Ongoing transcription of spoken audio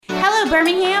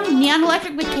Birmingham, Neon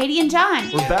Electric with Katie and John.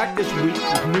 We're back this week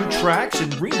with new tracks and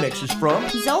remixes from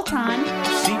Zoltan,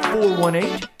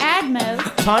 C418, Admo,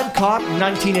 Time Cop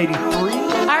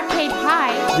 1983, Arcade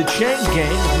High, The Chain Gang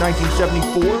of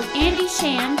 1974, Andy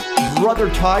Shand, Brother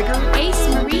Tiger, Ace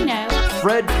Marino,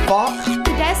 Fred Fox,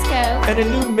 Tedesco, and a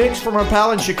new mix from our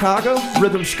pal in Chicago,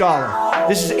 Rhythm Scholar.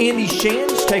 This is Andy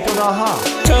Shand's take on Aha.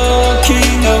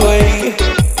 Talking away,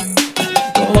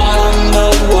 I don't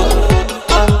know what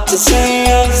to say,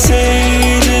 I'll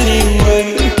say it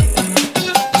anyway.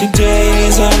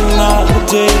 Today's another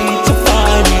day to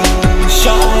find you,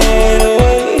 shine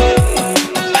away.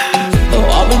 Oh,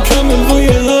 I've been coming for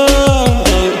your love,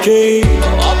 okay.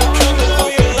 Oh, I've been coming for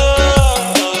your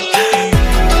love, okay.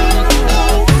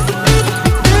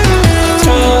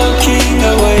 Talking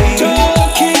away,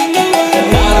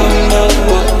 I don't know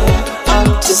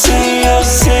what to say, I'll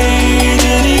say it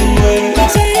anyway.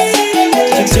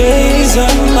 Today's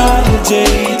another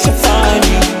day to find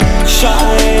you,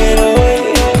 shine away.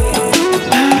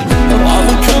 Oh, I've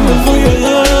been coming for your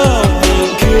love,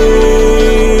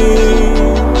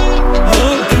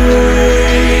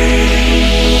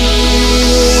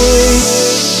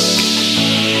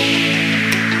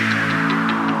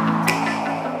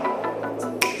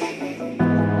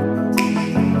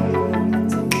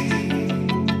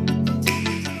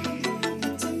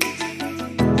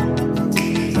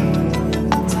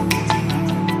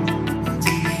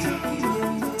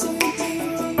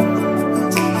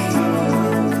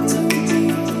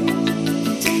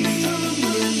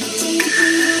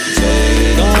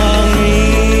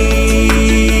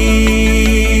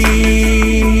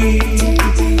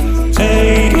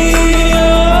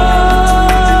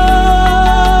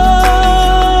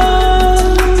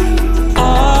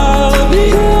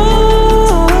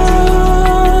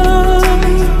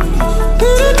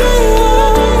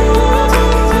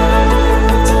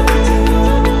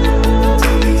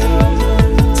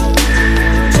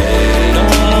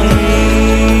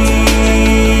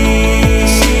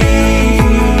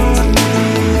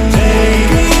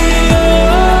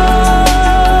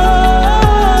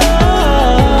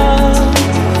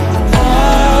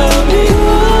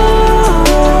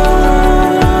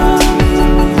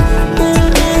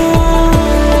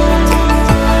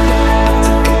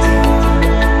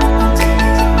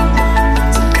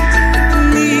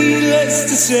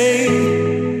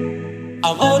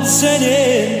 I'm on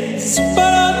sentence,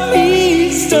 but on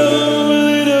me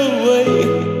stolen away.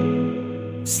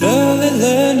 Slowly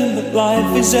learning that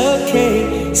life is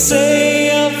okay. Say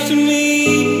after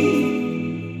me,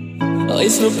 oh,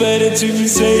 it's no better to be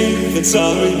safe than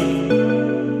sorry.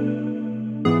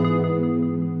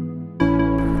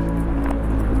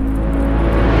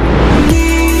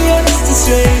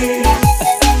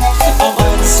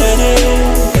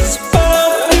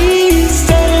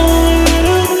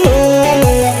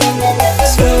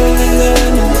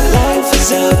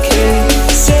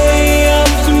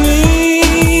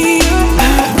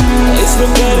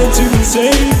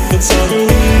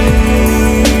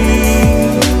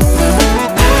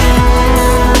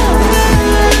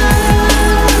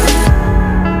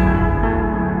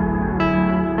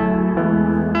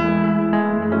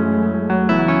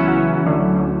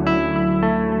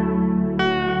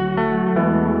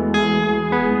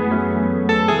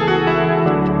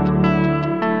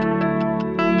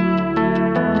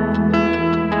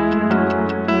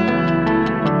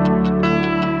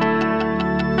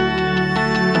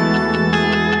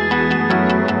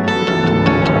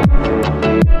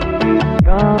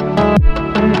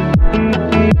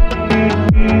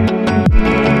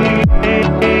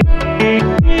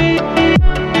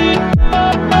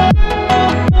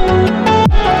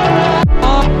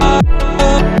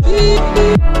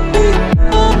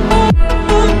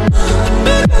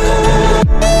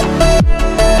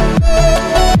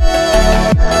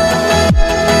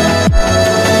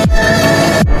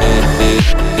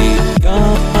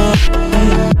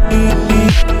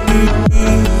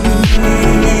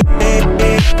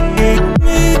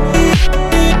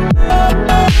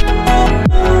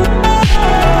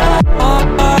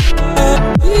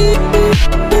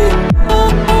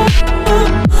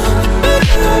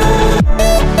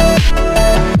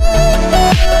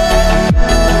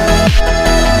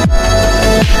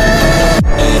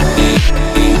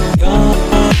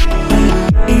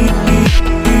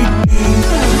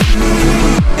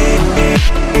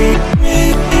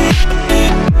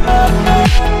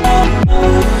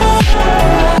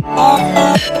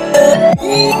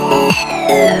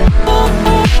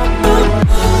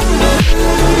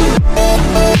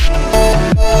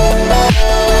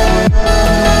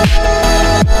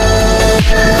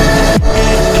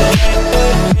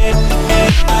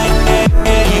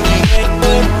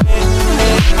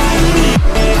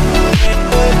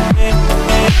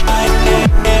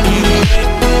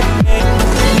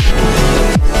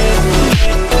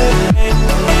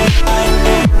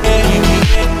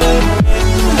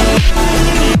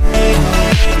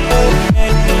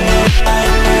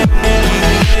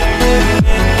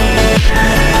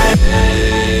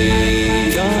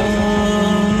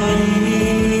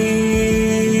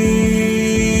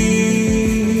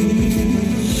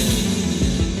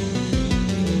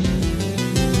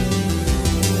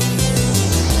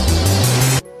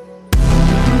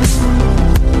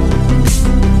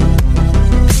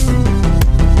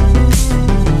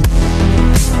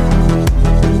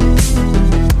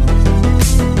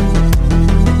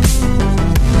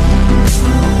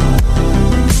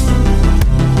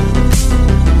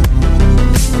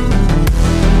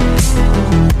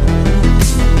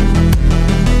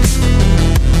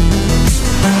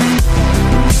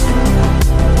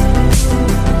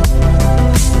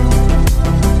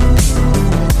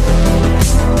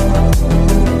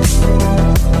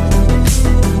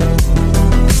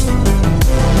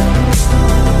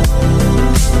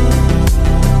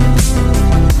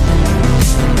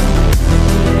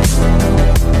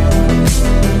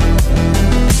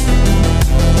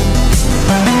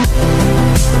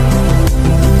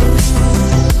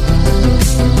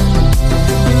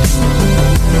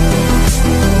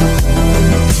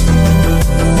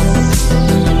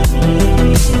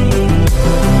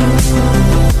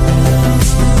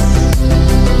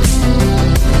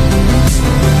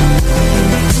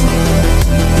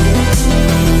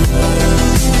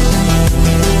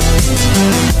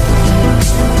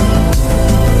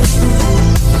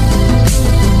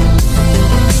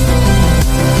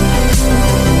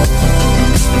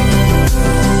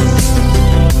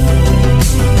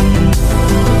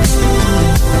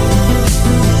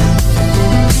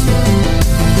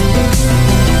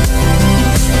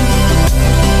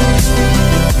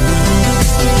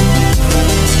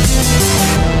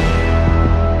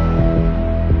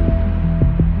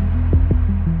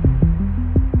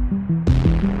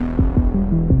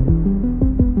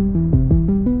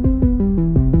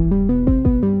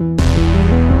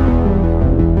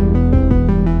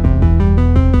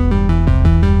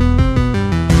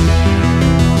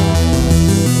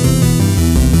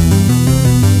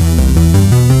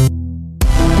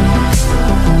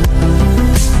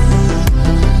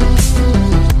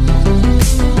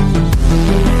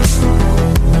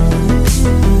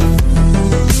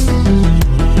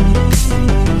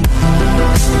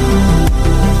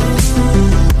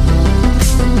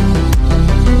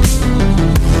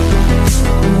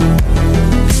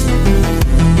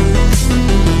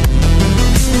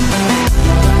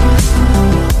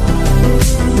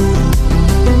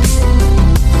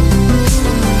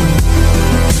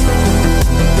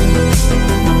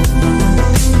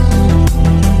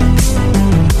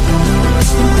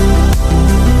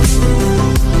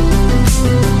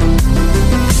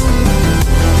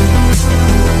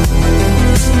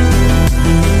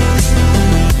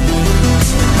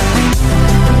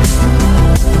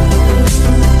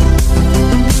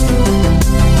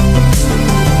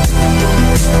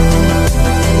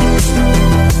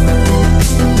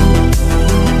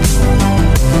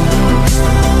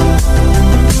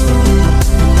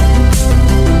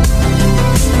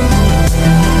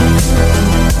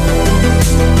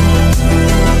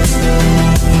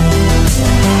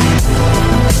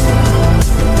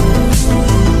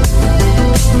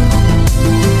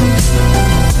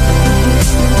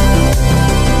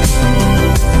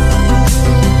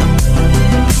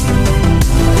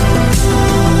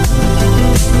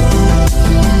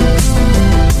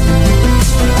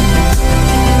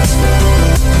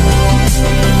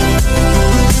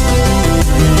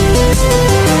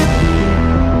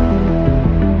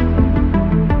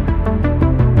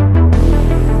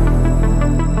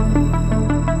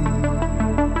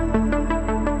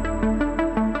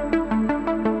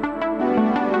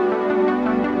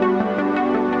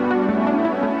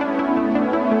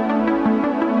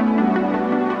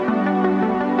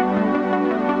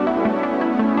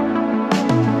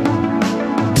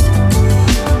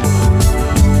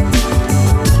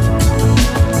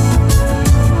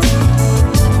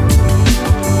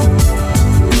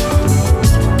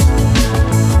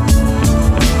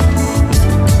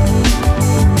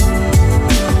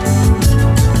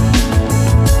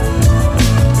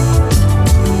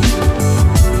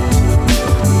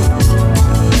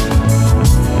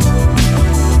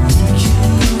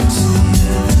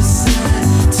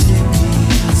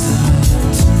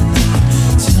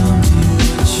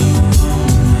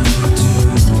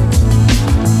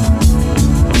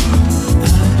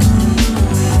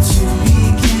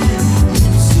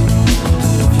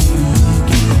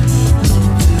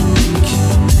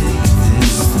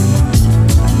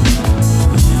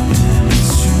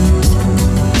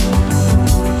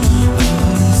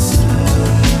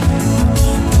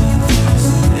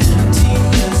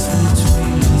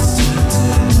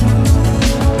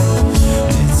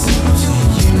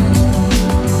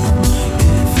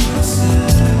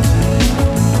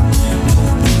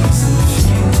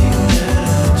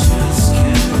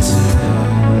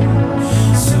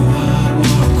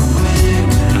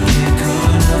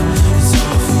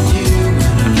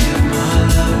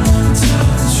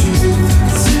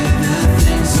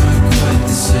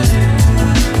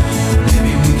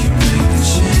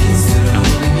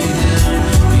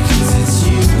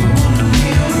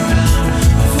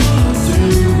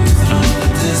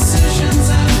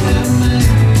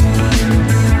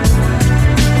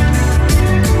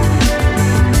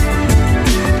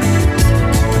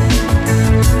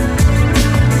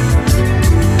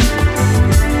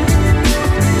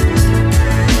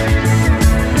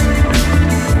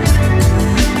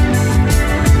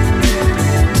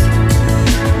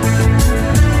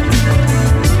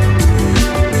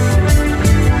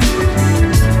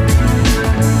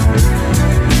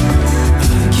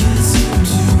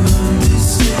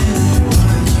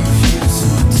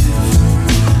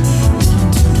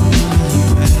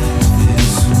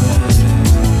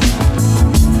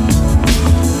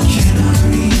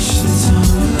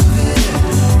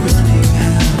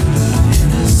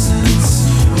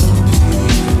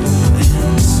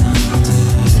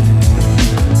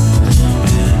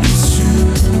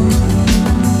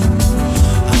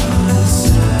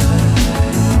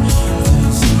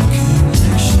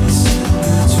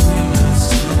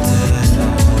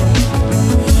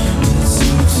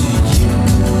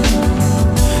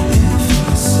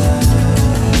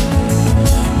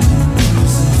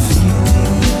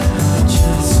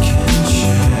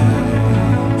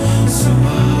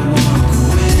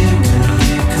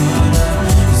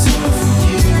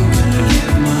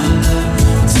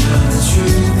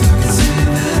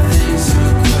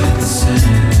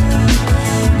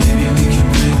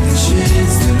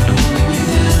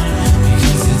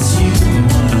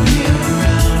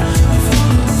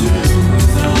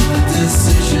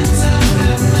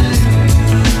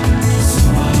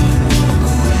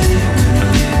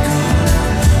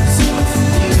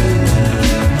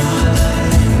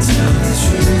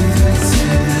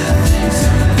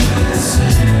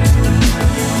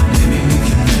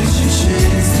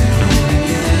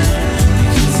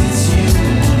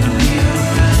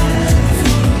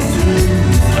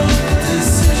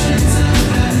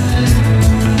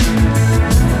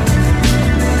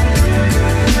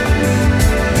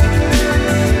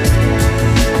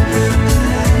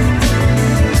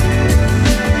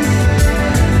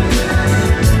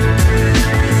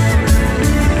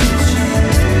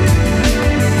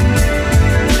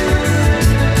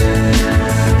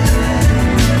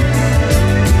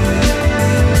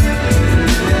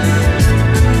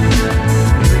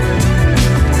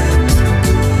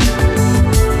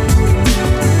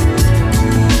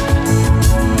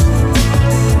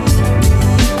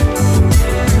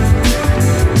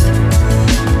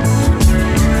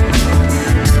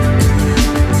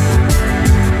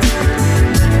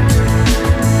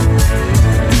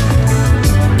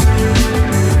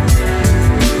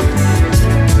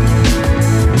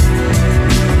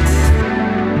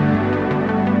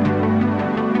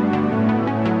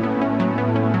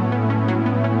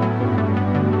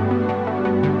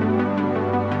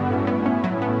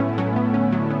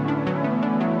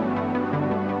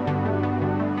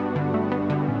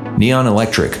 Neon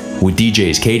Electric with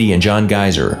DJs Katie and John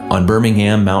Geyser on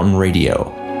Birmingham Mountain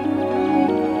Radio.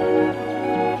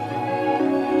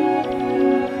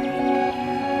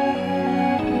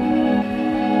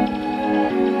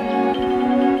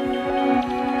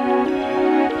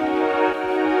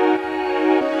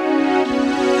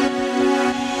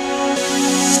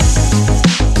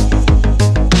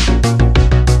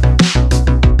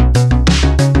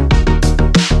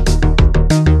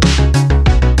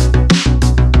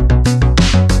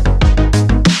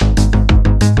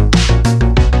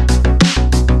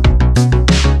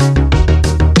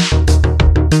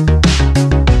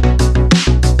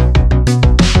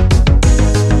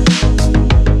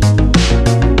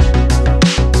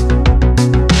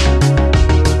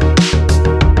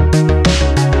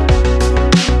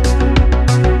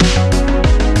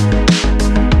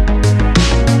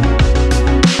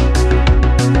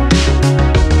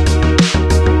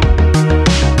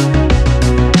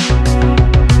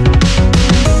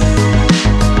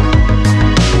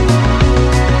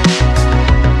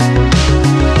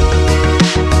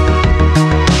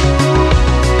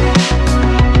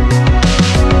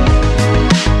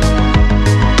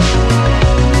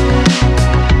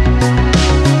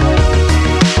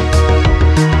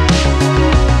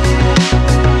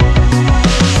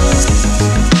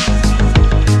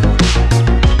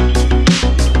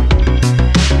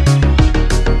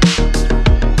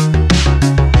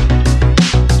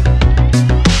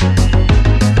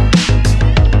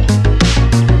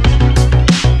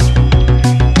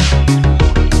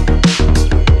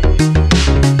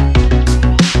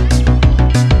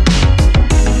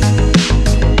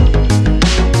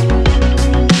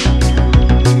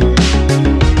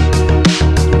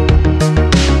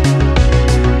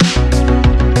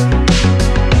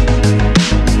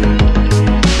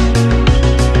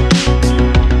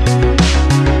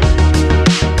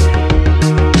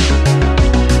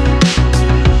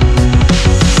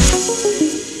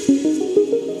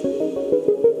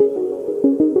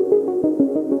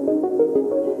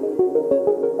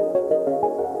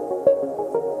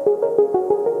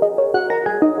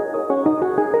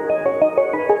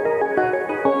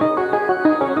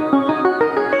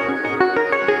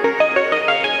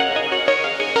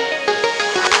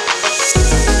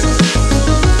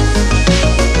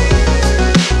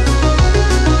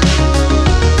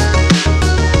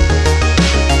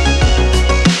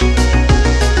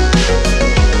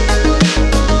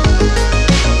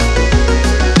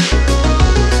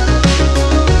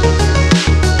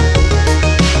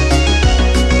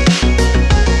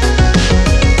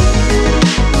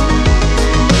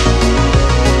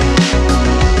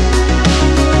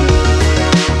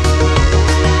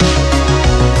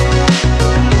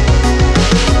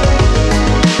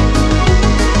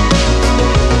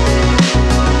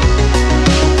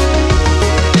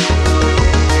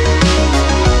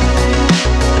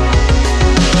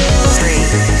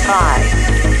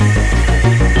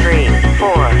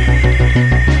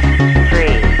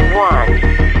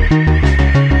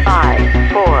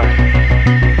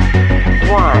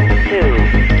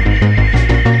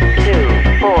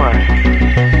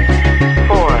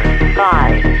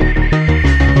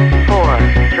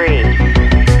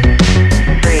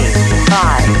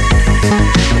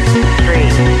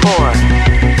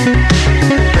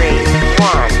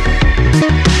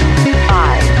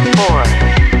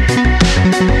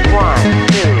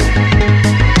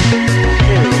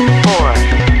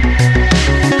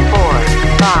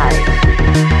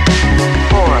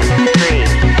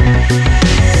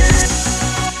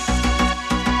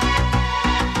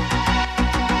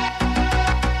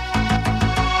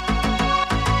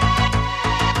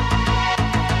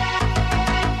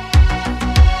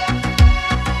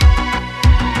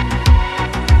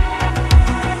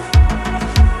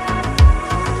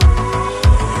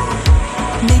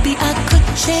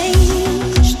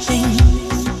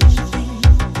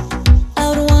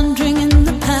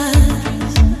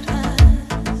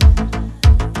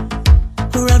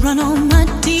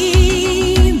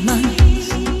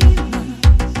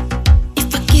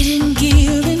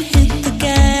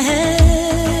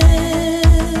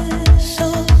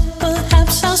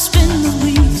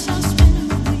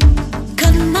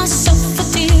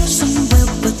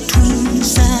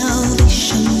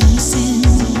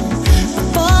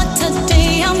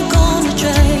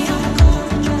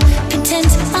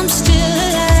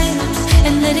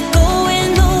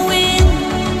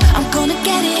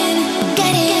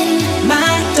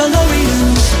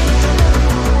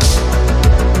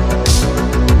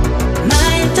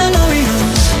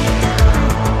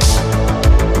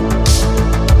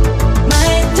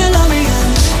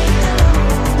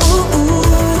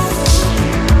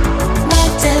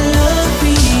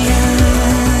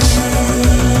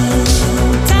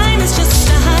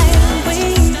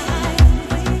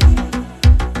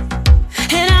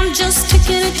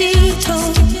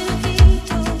 detour.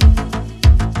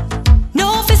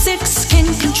 No physics can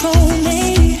control me.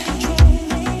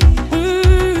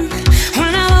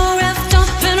 When I'm all wrapped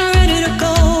up and ready to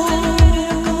go.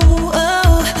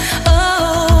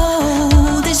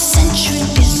 Oh, this century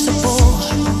is a bore.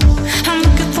 I'm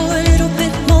looking for a little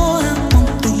bit more. I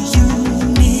want the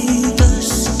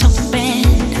universe to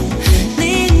bend.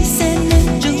 Listen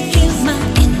and you hear my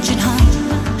engine hum.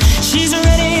 She's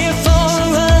ready for a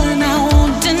run. I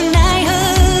won't deny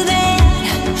her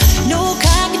that. No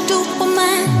car can do what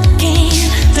mine can.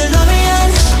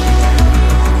 DeLorean,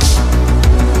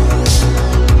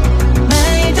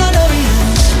 my DeLorean,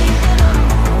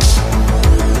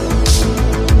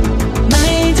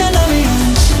 my DeLorean.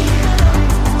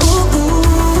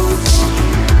 Ooh,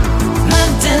 my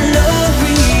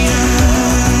DeLorean.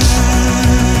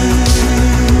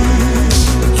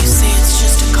 You say it's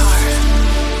just a car,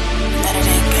 that it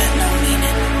ain't got no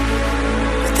meaning.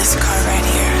 But this car right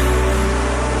here,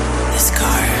 this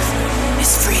car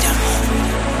is freedom.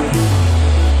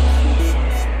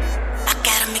 I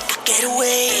gotta make a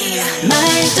getaway. My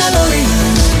DeLorean.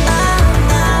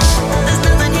 There's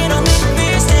nothing here to make me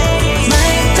stay.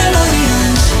 My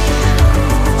DeLorean.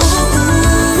 Ooh,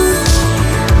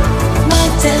 my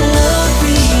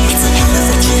DeLorean. It's a hell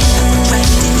of a trip,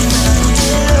 driving in my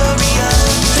DeLorean.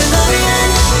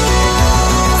 DeLorean.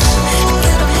 I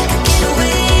gotta make a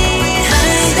getaway. My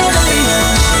DeLorean.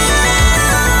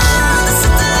 There's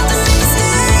something to make me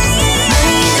stay. My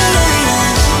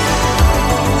DeLorean.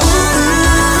 Ooh,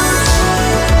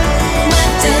 my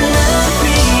DeLorean.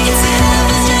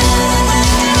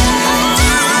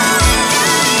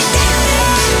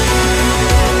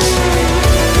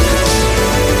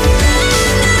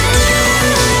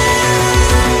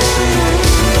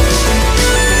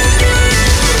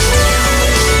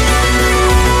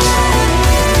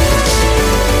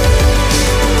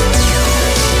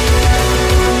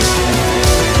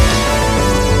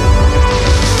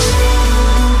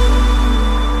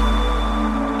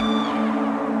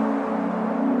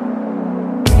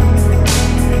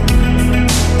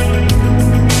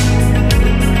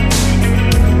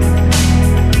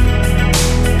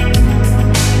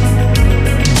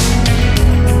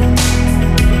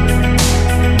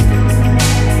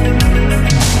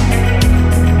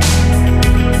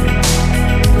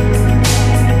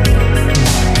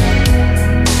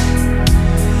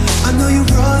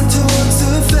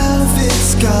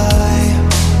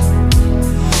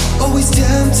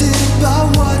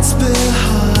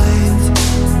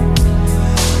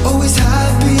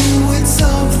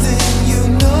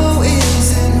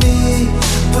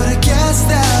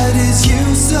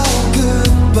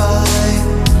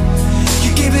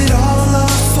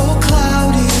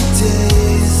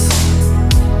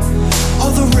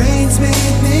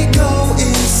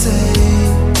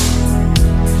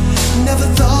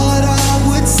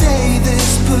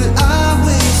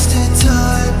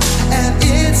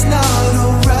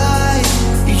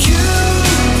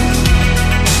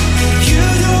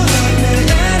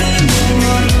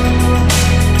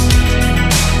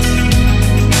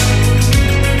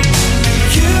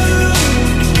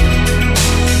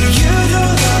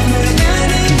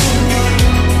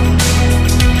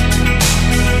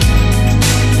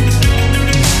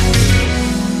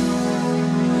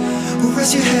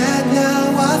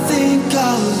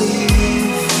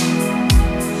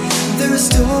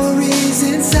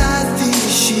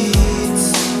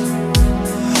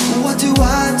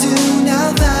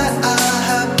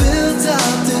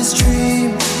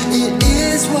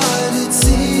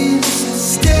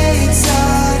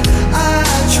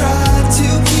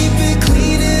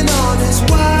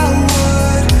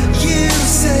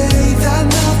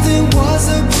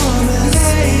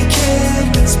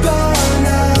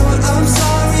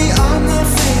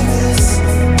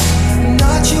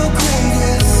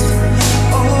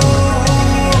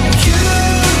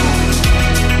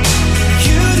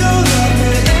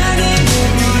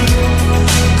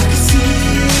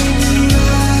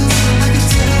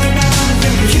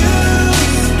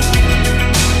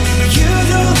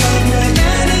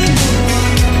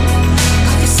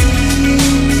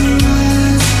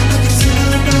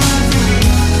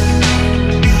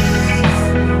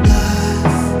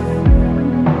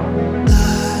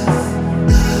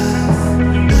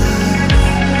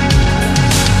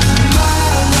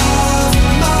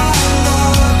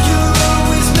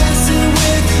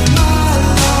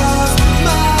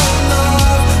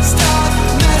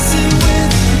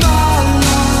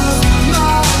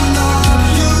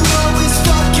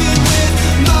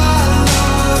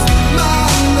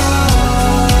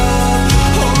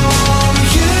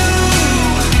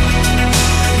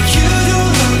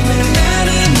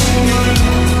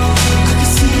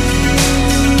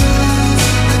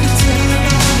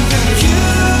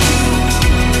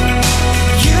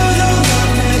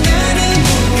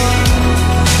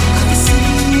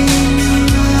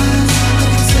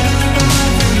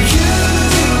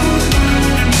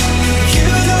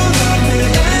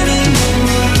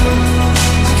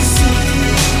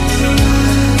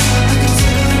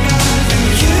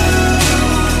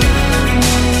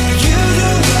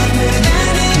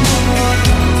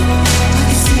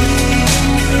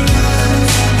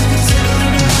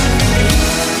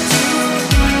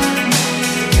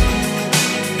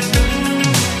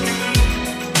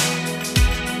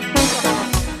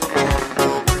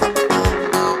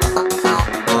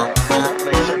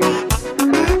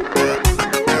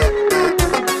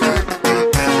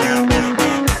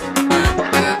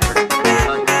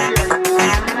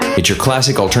 It's your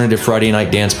classic alternative Friday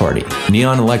night dance party.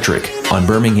 Neon Electric on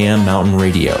Birmingham Mountain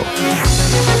Radio.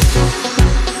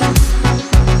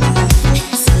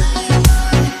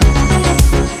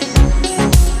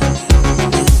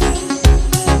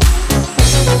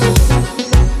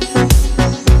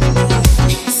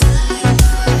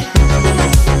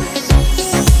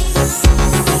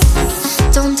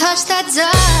 Don't touch that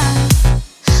dial.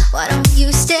 Why don't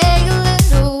you stay a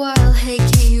little while? Hey,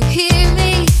 can you hear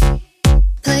me?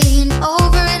 Playing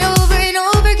over and over and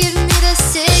over. Give me the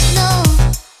signal.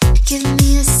 Give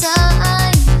me a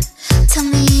sign. Tell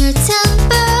me your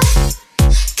temper.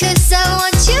 'Cause I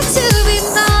want you to be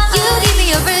mine. You give me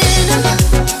a rhythm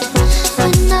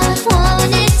when I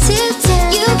want it to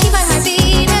dance. You keep my heart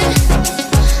beating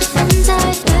and I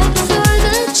beg for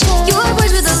the chance. Your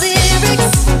words were the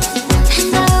lyrics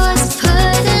and I was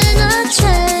put in a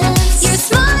trance. Your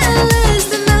smile is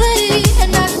the melody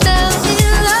and I fell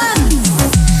in love.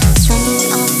 Strumming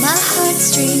on my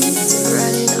heartstrings,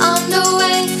 running on the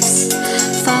waves,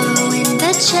 following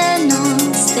the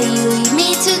channels that you lead me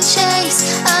to chase.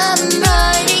 I'm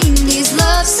writing these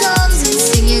love songs and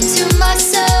singing to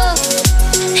myself.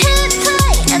 Hit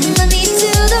play and let me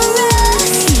do the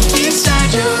rest.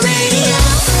 Inside your radio.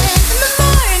 In the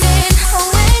morning or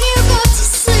when you go to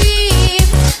sleep,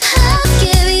 I'll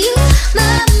give you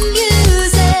my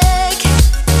music.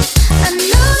 I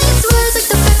know these words like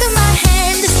the back of my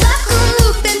hand. It's like a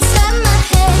loop inside my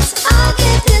head, so I'll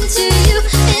give them to you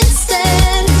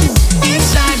instead.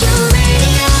 Inside your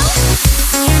radio.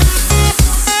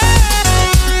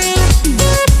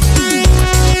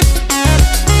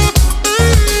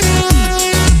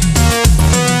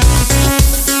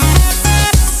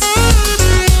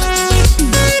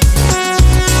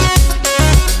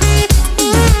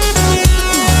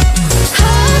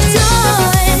 Hold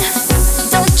on,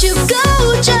 don't you go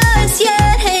just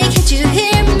yet. Hey, can't you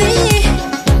hear me?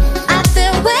 I've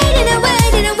been waiting and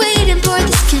waiting and waiting for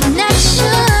this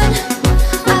connection.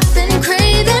 I've been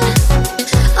craving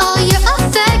all your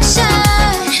affection,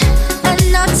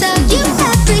 and I'll tell you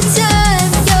every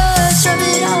time. You're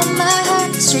strumming on my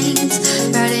heartstrings,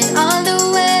 riding on the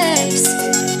waves,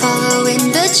 following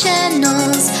the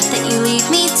channels that you lead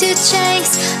me to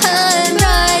chase. I'm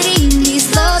writing these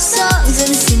love songs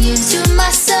and singing to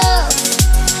myself.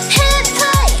 Hit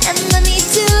play and let me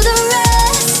do the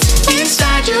rest.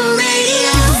 Inside your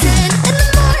radio. In the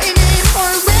morning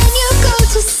or when you go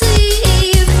to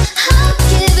sleep, I'll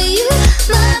give you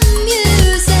my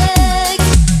music.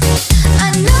 I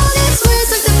know these words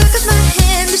like the back of my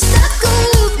hand. They're stuck a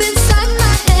loop inside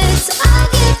my head, so I'll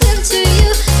give them to you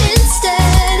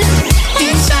instead.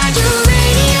 Inside your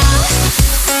radio.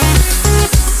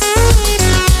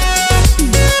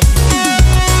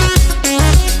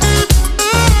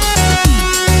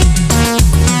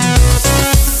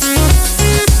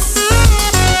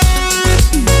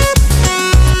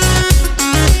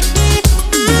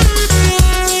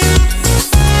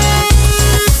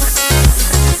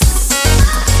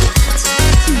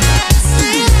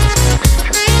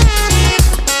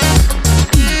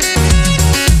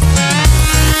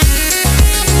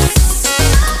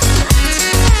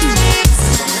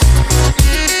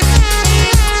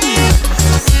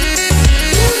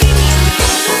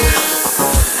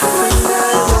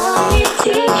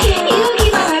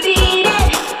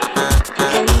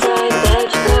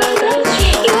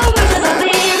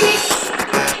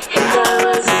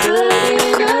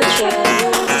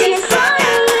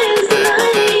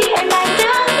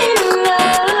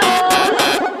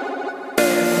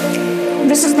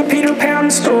 This is the Peter Pan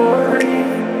story.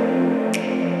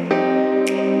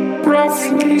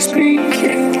 Roughly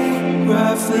speaking.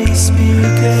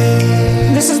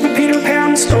 This is the Peter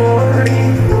Pan story.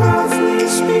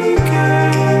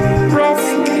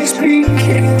 Roughly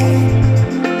speaking.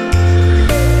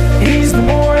 He's the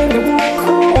boy that won't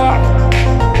grow up,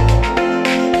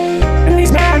 and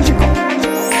he's magical.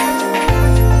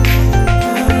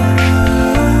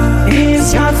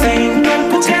 He's nothing but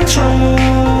potential,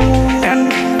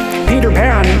 and Peter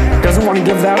Pan doesn't want to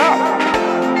give that up.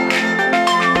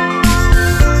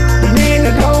 The name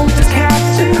that goes is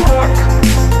Captain Hook,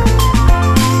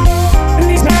 and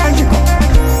he's magical.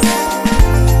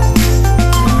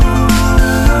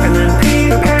 And then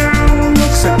Peter Pan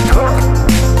looks at Hook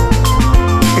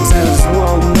and says,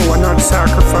 well, no, I'm not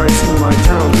sacrificing my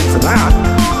childhood for that.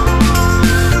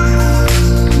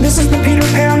 This is the Peter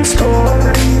Pan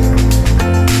story.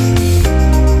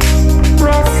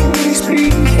 Roughly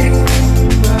speaking.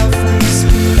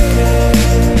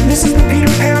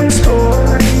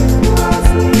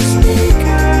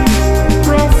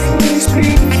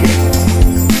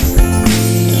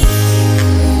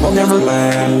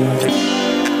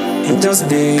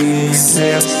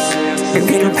 exist in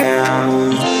Peter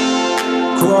Pan.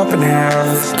 Grow up and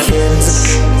have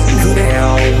kids. Who the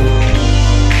hell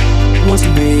wants to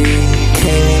be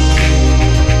king?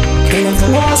 King of the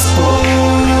Lost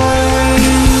Boys.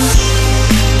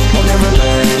 Or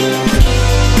Neverland.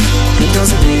 It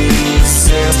doesn't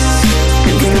exist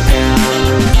in Peter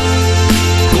Pan.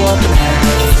 Grow up and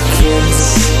have kids.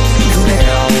 Who the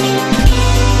hell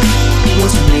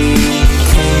wants to be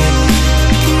king?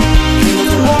 King of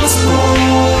the Lost Boys.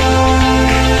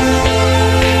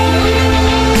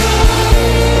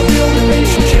 Build a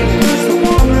relationship with the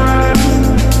woman.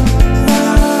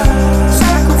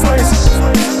 Sacrifices.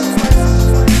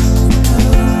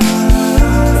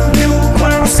 Middle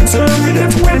class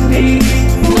conservative Wendy.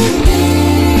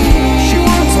 She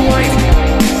wants a wife.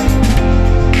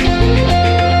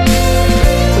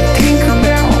 The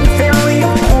Tinkerbell fairy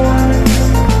of porn.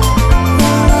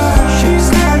 She's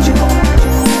magical.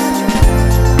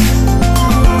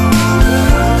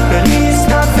 But he's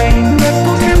nothing but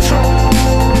potential.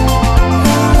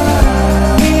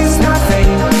 He's nothing.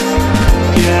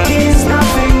 Yeah, he's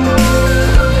nothing.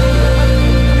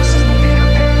 This is the Peter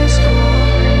Pan story.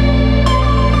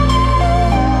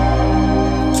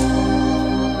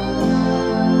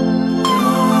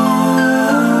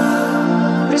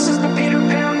 This is the Peter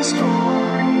Pan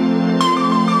story.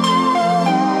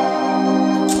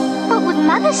 What would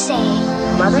Mother say?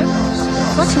 Mother?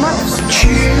 What's Mother?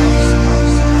 Choose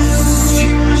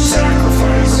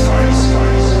sacrifice.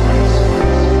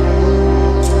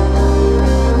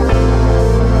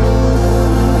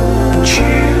 Choose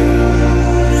sacrifice.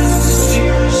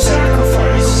 Choose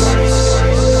sacrifice.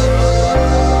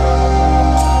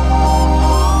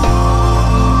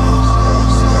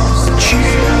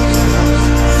 Choose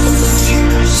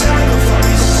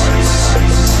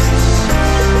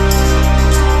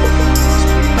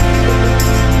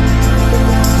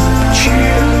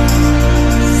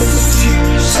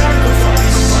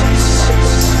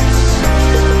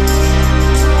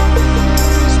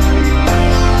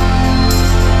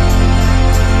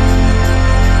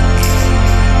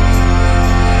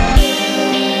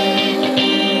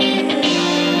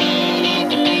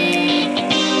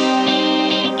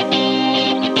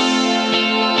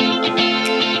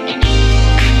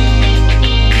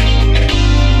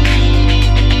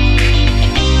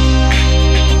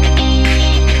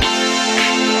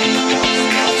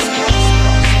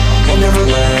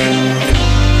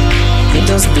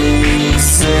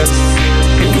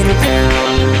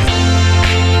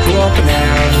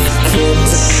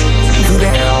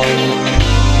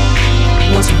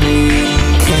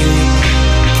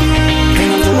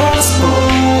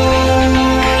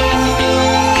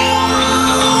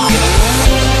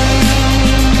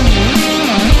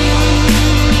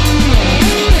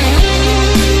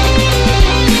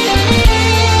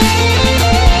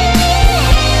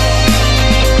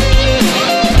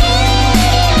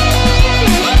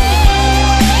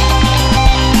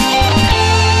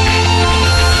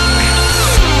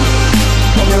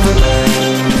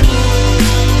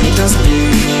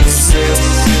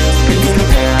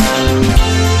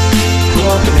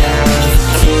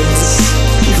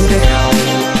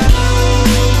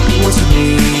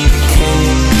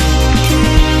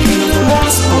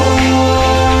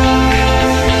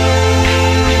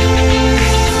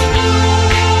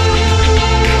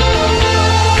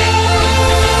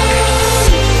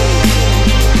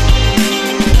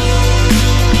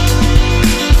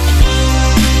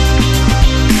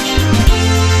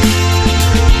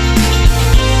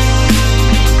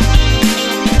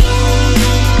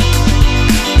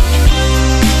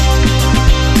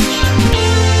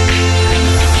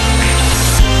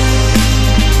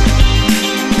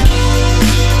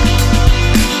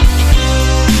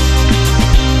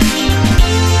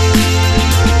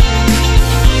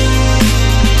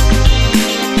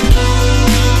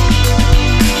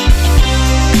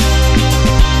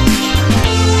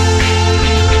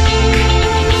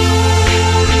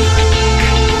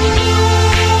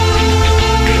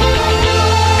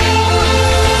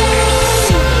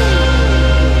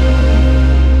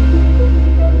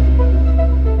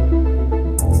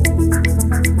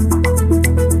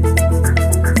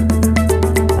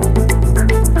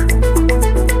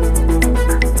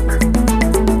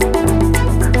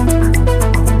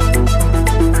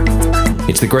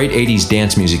The great 80s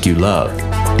dance music you love.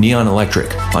 Neon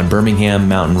Electric on Birmingham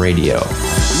Mountain Radio.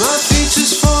 My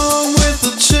features form with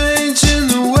a change in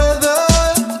the weather.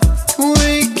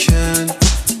 We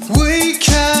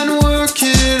can work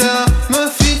it out. My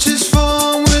features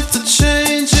form with a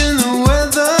change in the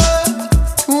weather.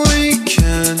 We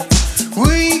can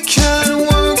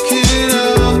work it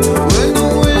out. When the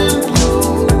wind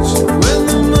blows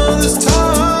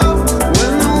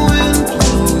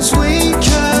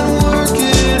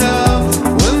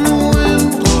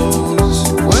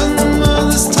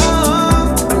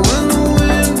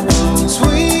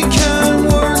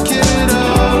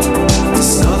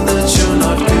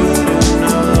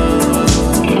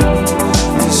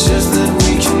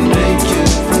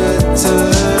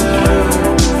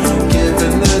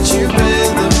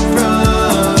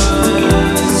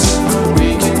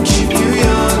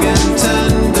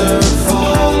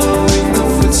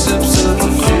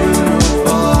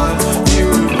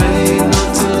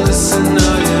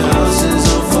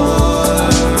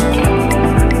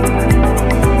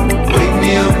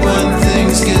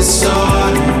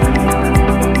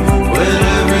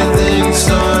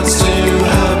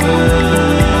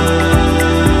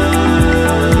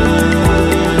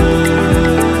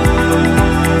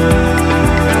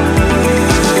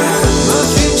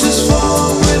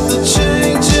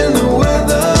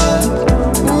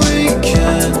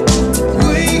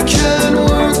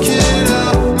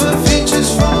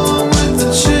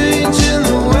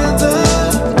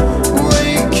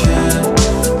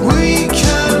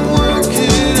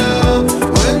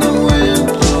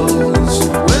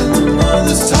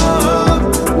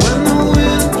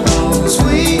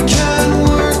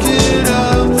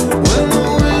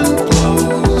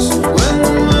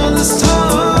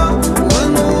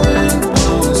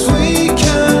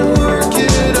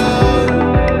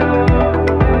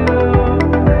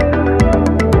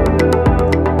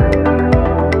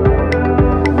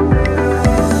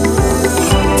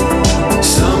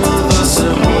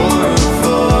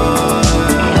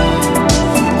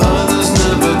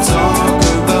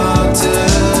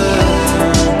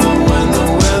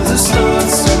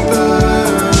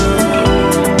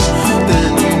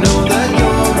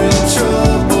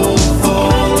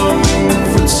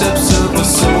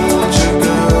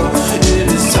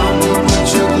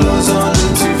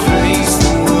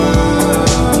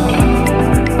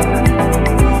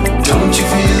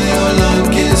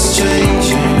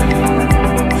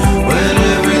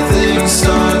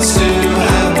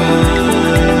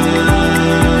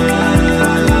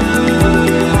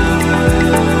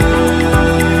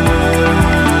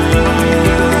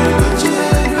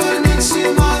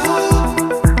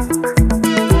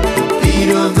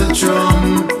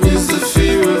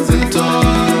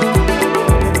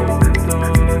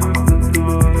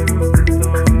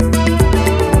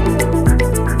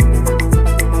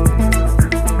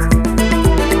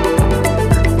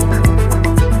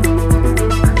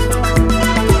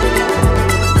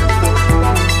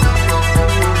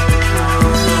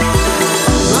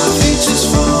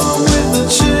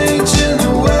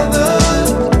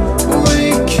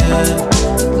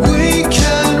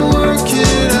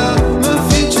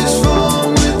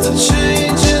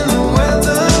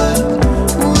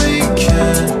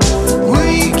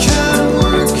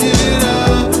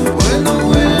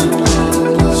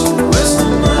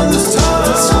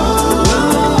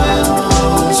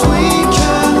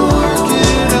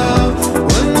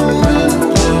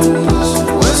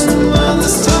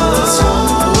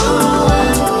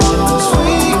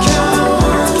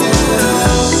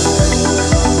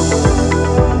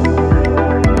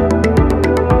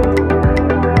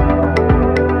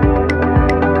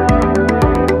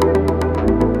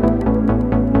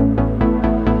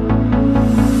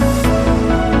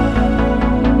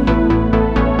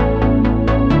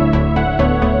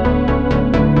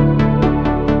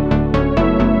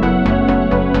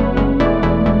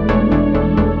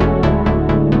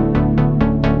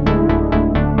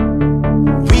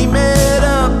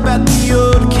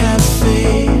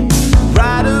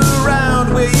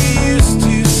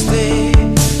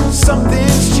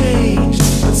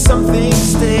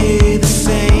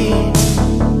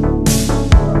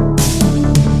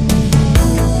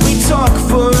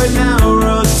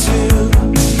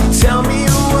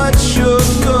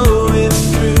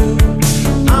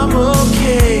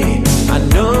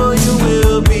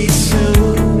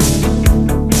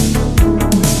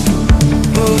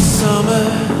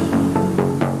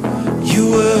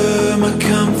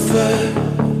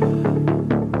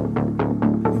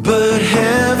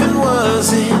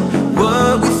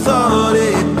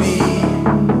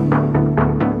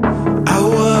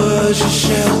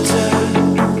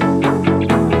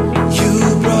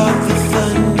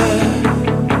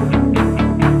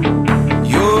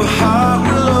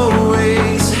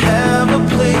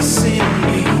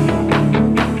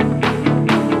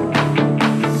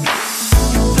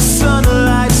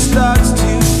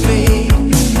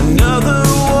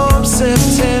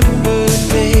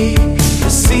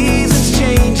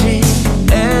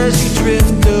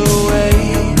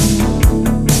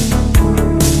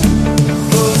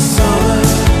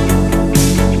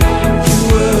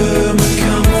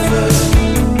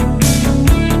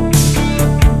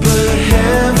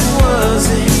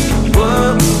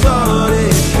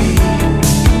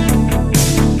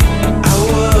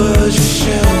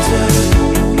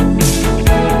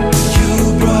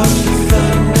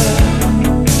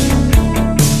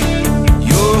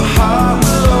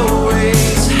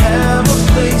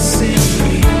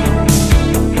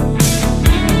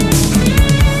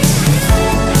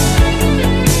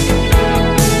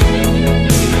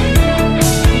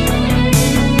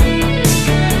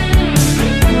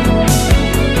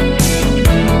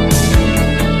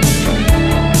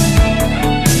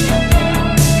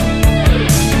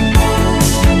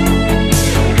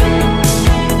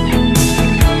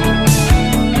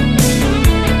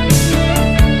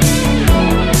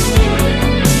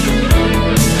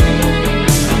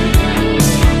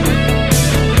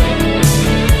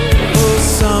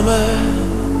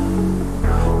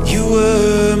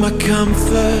our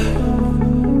comfort.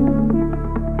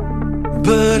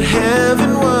 But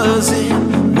heaven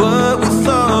wasn't what we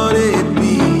thought it'd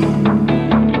be.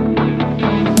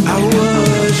 I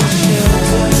was your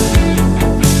shelter.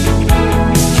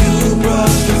 You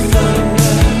brought the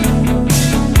thunder.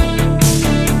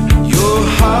 Your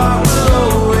heart will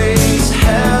always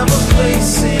have a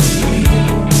place in me.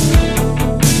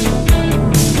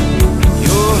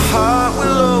 Your heart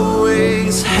will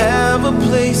always have a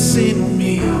place in me.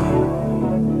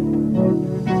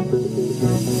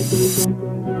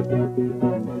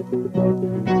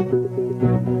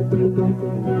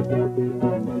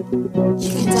 You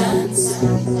can dance.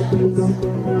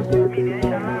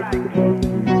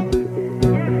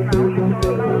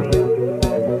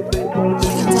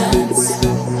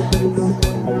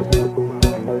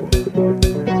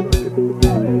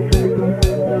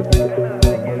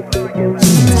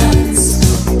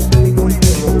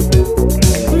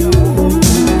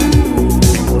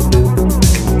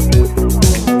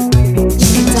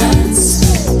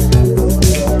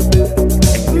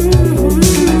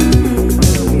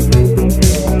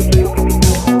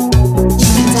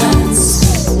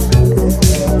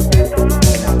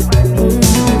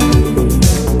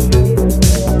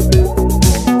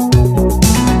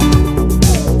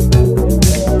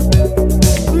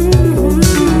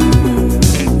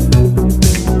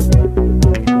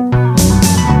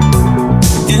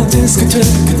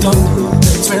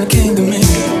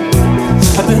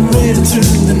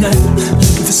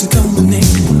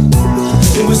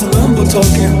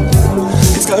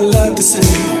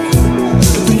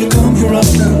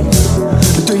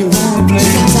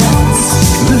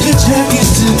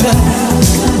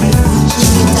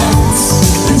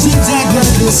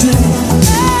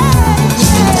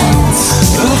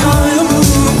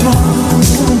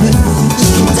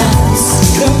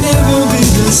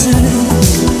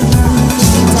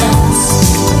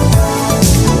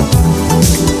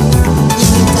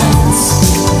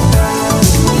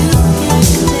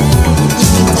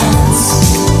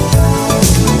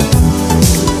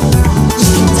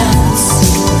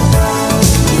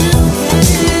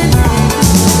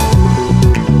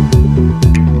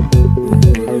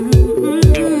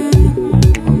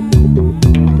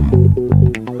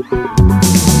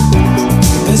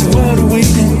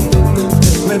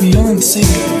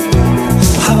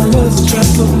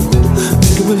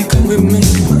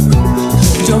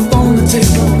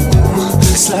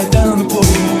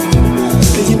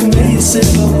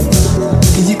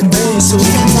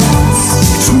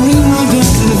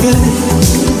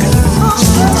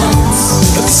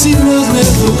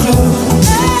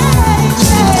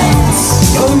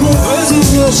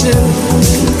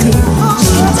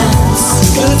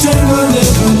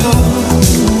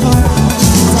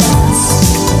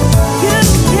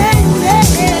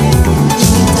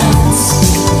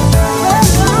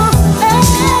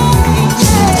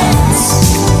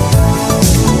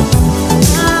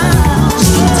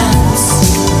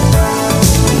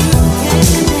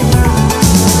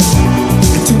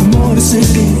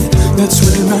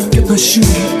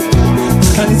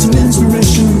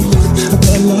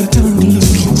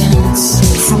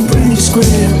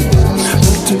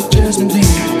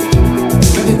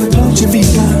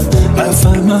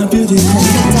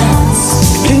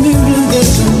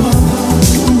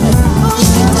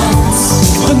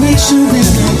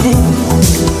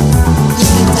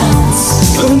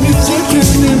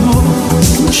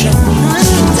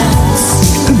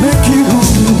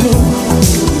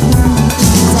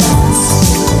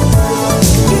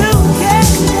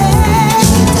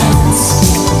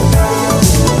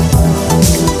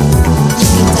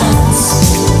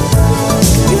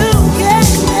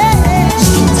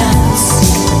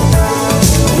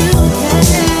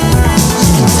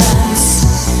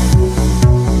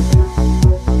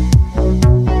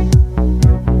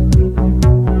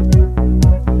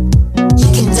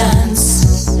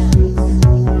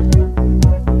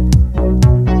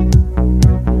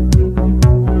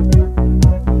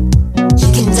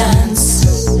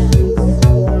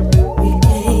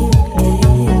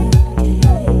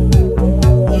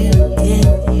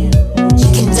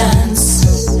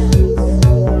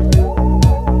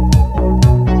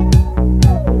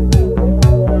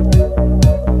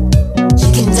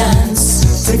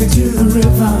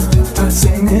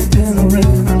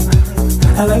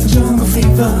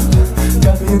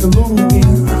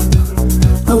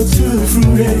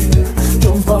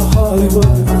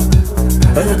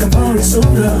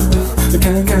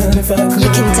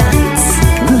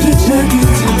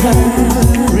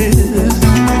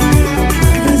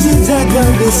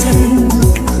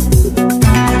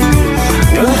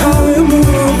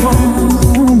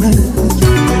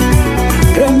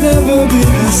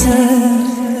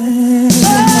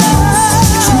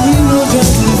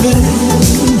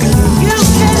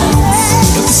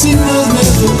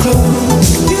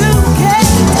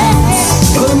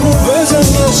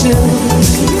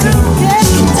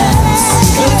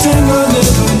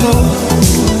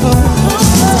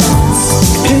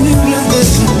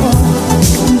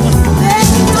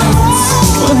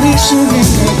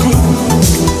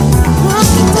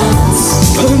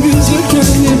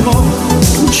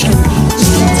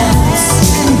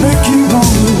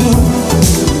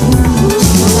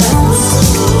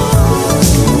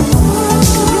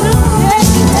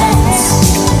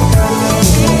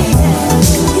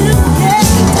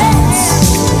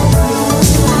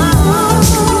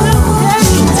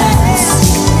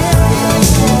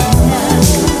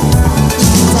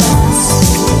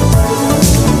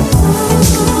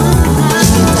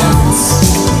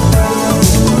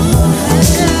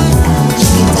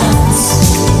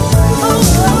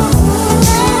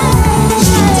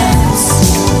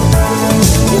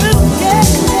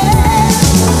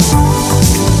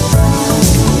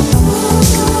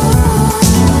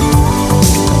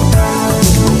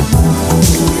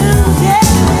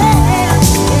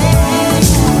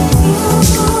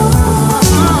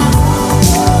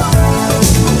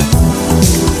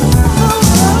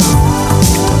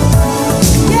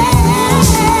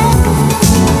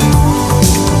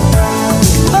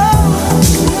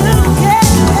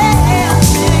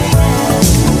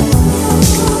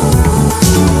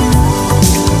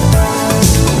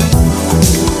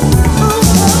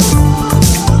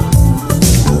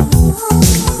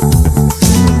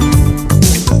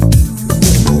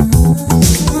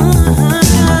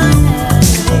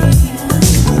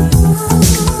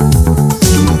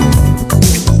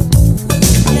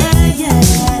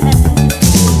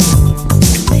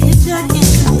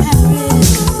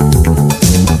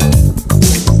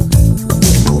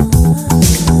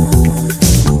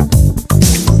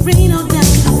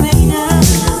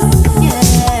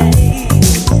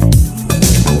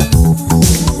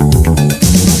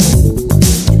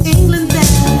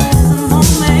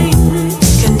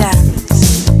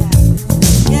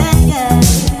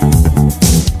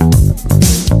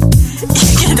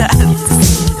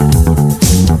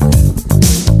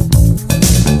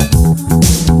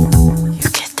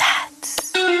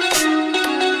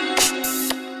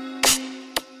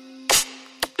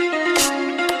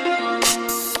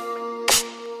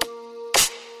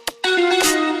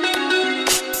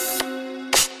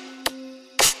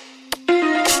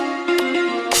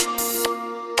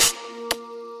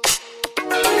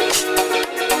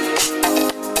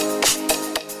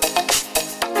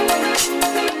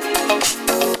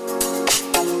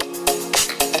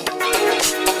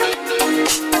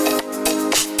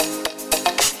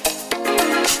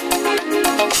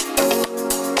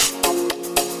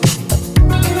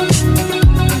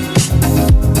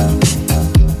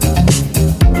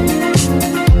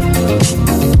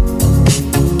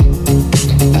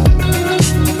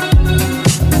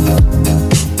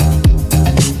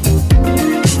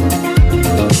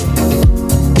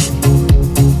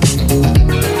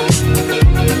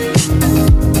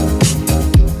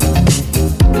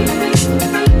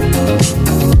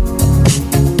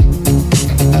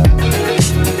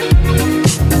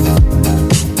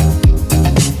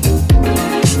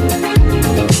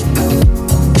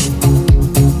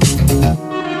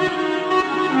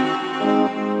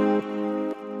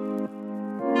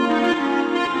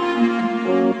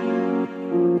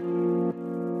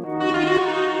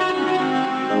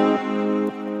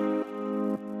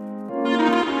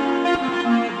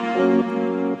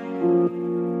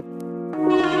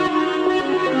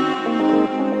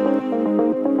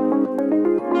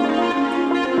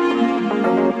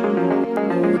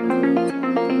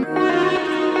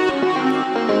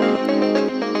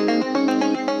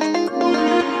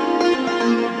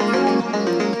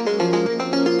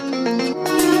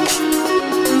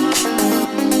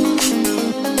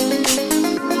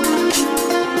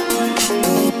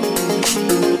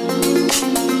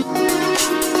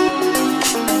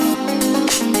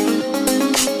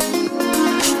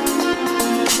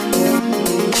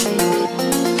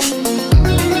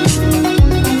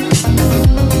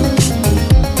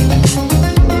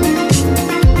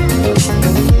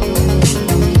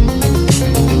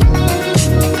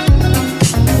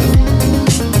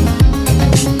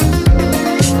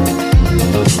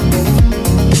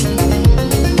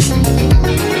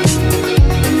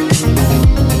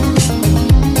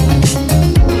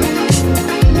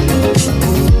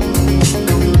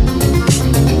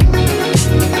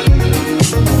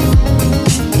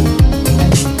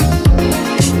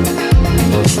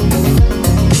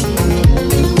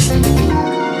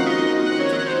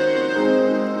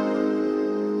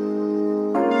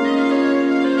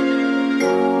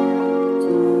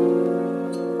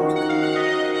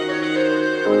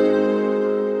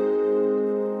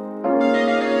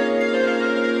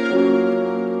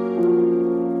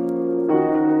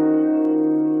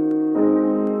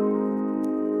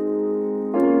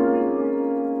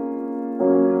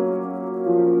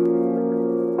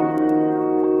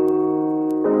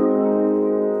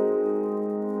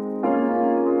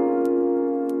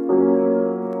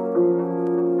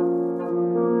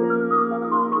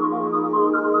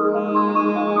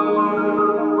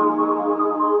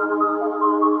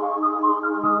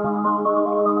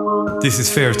 This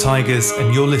is Fear of Tigers,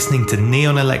 and you're listening to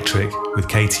Neon Electric with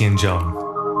Katie and John.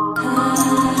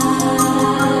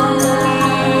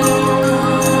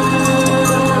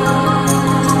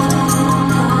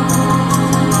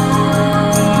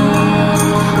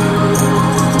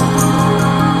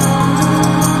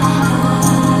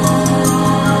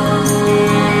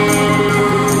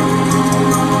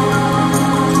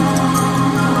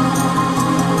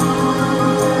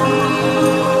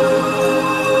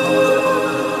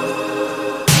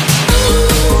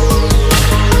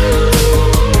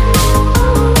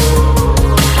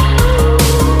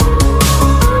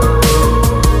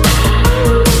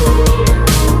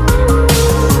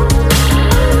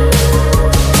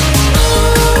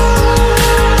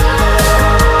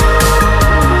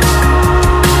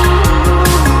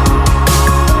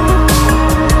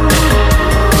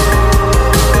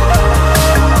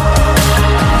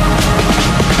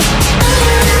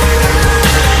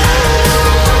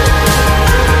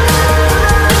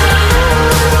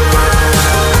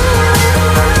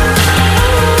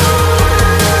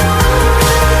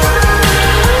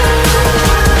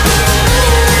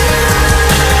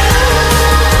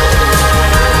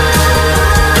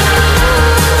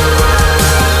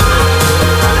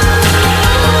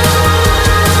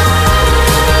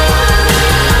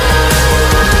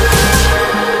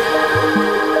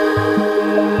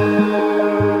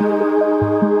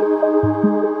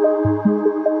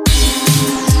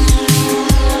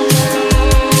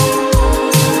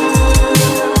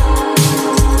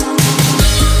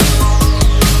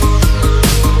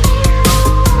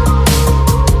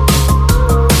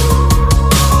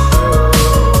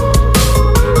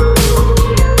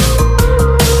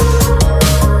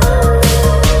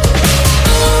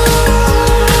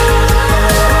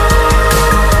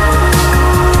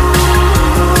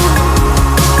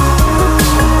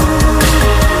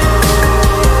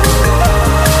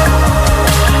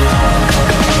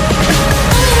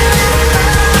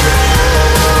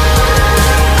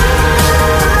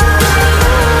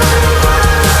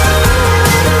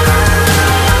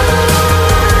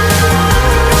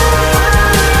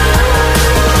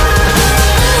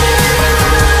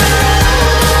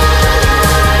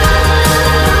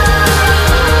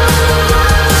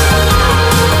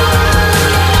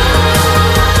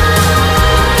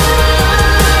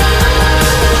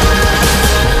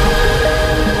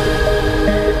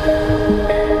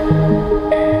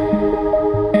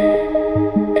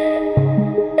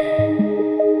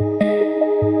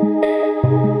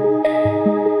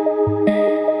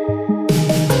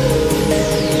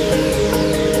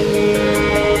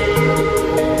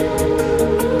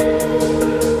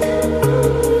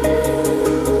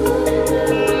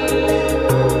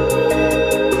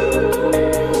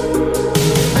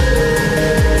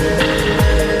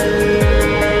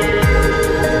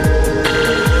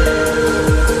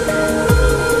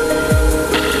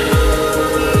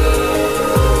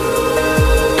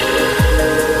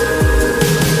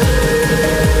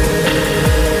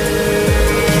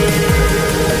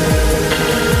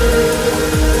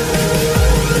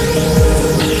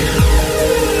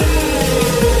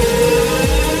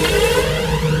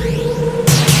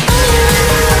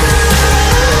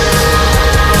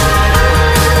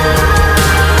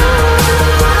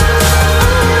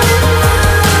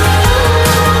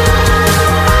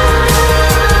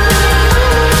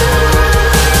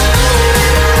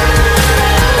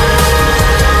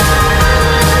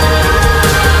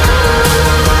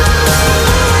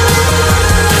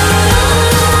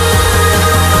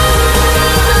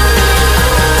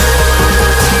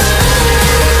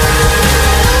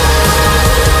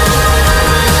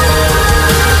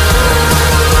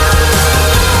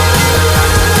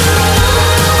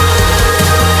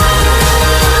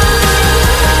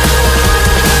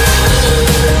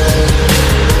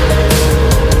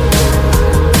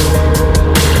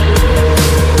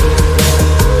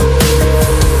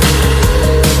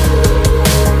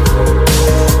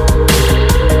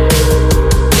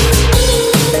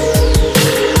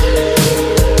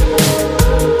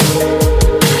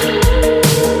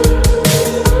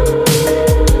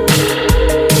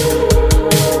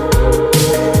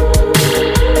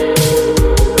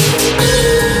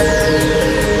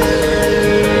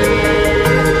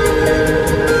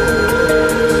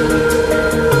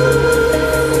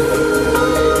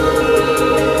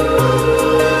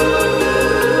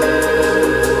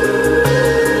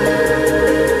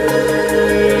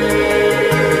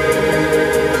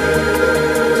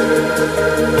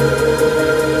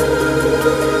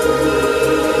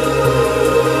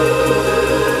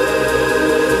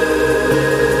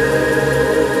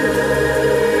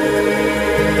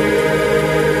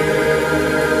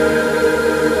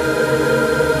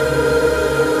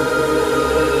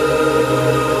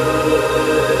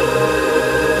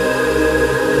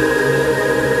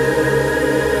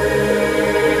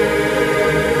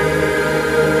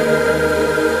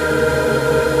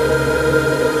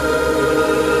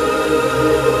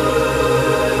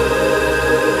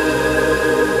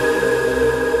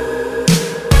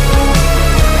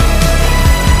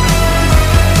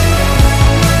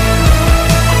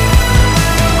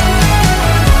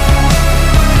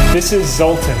 This is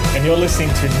Zoltan, and you're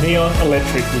listening to Neon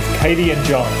Electric with Katie and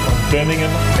John on Birmingham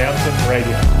Mountain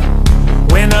Radio.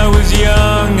 When I was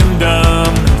young and dumb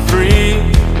and free,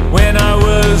 when I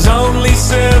was only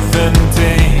 17,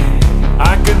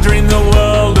 I could dream the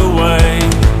world away,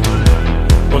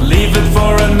 or leave it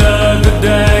for another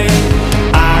day.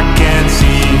 I can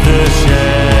see the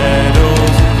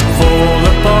shadows fall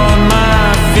upon my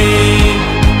feet.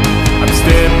 I'm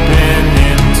stepping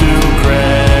into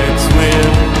cracks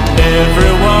with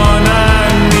everyone I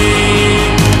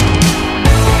meet.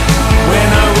 When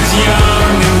I was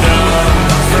young and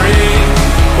unfree,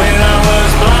 when I was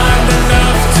blind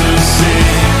enough to see,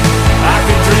 I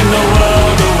could dream the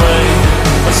world away,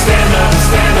 or stand up,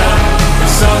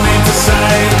 with something to say.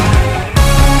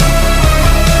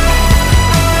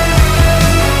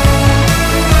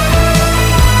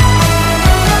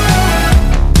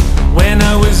 When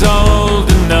I was old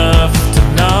enough to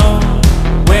know,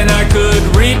 when I could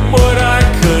reap what I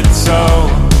could sow,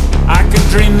 I could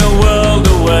dream the world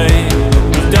away,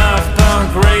 with Daft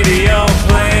Punk radio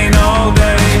playing all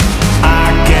day. I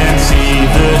can see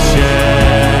the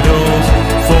shadows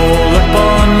fall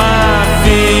upon my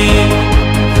feet.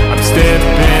 I'm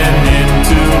stepping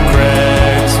into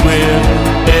cracks with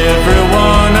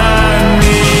everyone I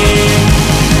meet.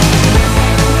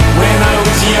 When I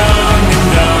was young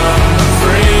and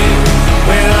unfree,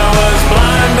 when I was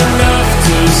blind enough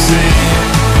to see,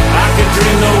 I could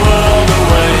dream the world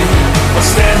away, or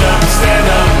stand up,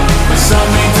 with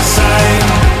something to say.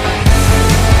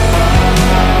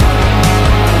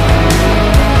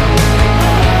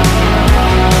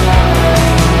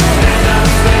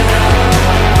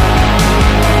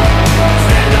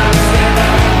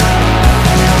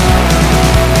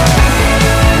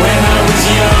 When I was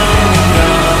young and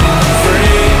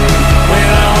unfree, when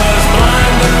I was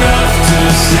blind enough to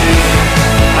see,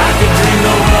 I could dream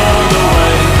the world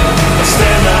away, or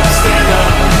stand up,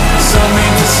 with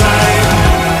something to say.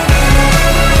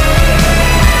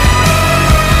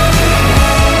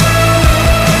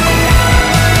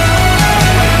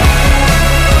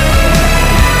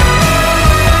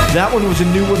 That one was a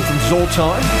new one from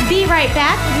Zoltan. Be right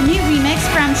back with a new remix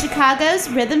from Chicago's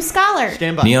Rhythm Scholar.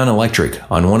 Stand by. Neon Electric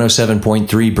on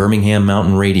 107.3 Birmingham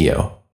Mountain Radio.